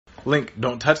Link,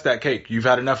 don't touch that cake. You've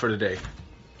had enough for today.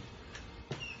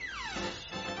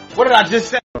 What did I just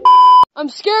say? I'm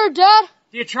scared, Dad.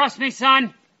 Do you trust me,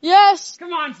 son? Yes.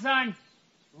 Come on, son.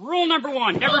 Rule number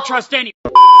 1, never trust any.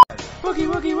 Woogie,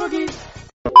 woogie, woogie.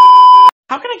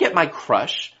 How can I get my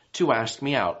crush to ask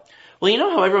me out? Well, you know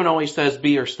how everyone always says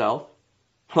be yourself?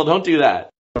 Well, don't do that.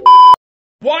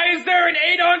 Why is there an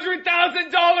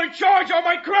 $800,000 charge on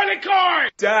my credit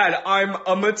card? Dad, I'm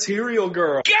a material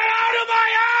girl. Get out of my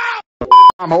house!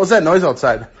 Mom, what was that noise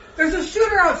outside? There's a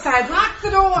shooter outside. Lock the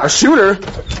door. A shooter?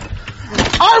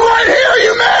 I'm right here,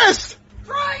 you missed!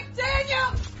 Frank,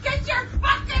 Daniel, get your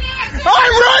fucking ass in.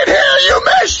 I'm right here, you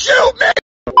missed! Shoot me!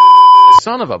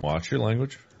 Son of a... Watch your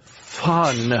language.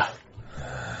 Fun.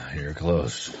 You're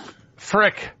close.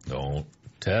 Frick. Don't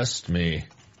test me.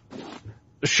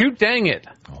 Shoot, dang it.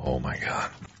 Oh my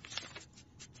god.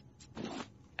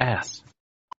 Ass.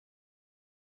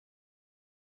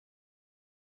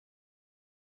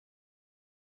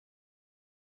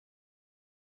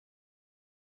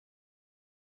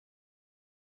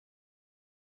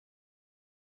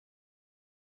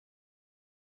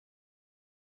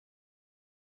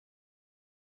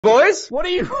 Boys? What are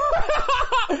you...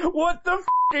 What the f***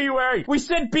 are you wearing? We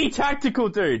said be tactical,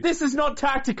 dude. This is not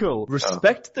tactical.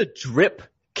 Respect the drip,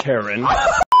 Karen.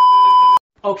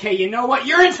 Okay, you know what?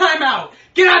 You're in timeout.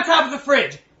 Get on top of the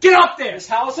fridge. Get up there. This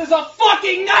house is a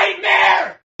fucking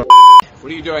nightmare!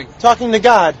 What are you doing? Talking to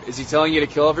God. Is he telling you to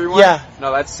kill everyone? Yeah.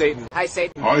 No, that's Satan. Hi,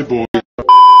 Satan. Hi, boy.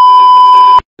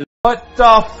 What the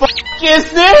f***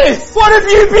 is this? What have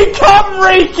you become,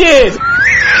 Rakin?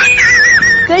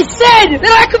 They said that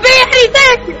I could be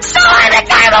anything, so I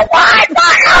became a wine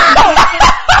bottle!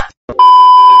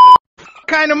 What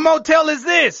kind of motel is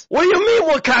this? What do you mean,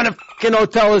 what kind of f***ing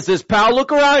hotel is this, pal?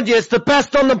 Look around you, it's the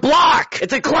best on the block!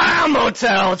 It's a clown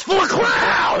motel, it's full of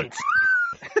clowns!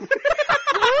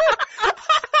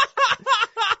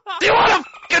 Do you want a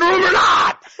f***ing room or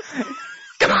not?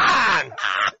 Come on!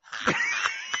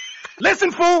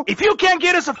 Listen, fool, if you can't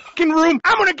get us a fucking room,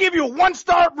 I'm gonna give you a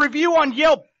 1-star review on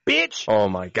Yelp, bitch! Oh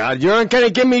my god, you aren't gonna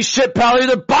give me shit, pal.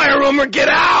 Either buy a room or get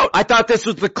out! I thought this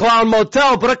was the clown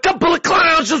motel, but a couple of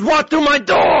clowns just walked through my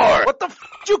door! What the f***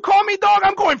 you call me, dog?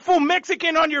 I'm going full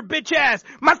Mexican on your bitch ass.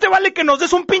 Más te vale que nos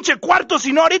des un pinche cuarto,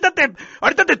 si no ahorita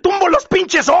te tumbo los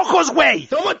pinches ojos, güey!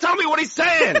 Someone tell me what he's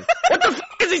saying! What the f***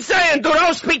 is he saying, dude? I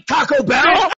don't speak Taco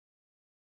Bell!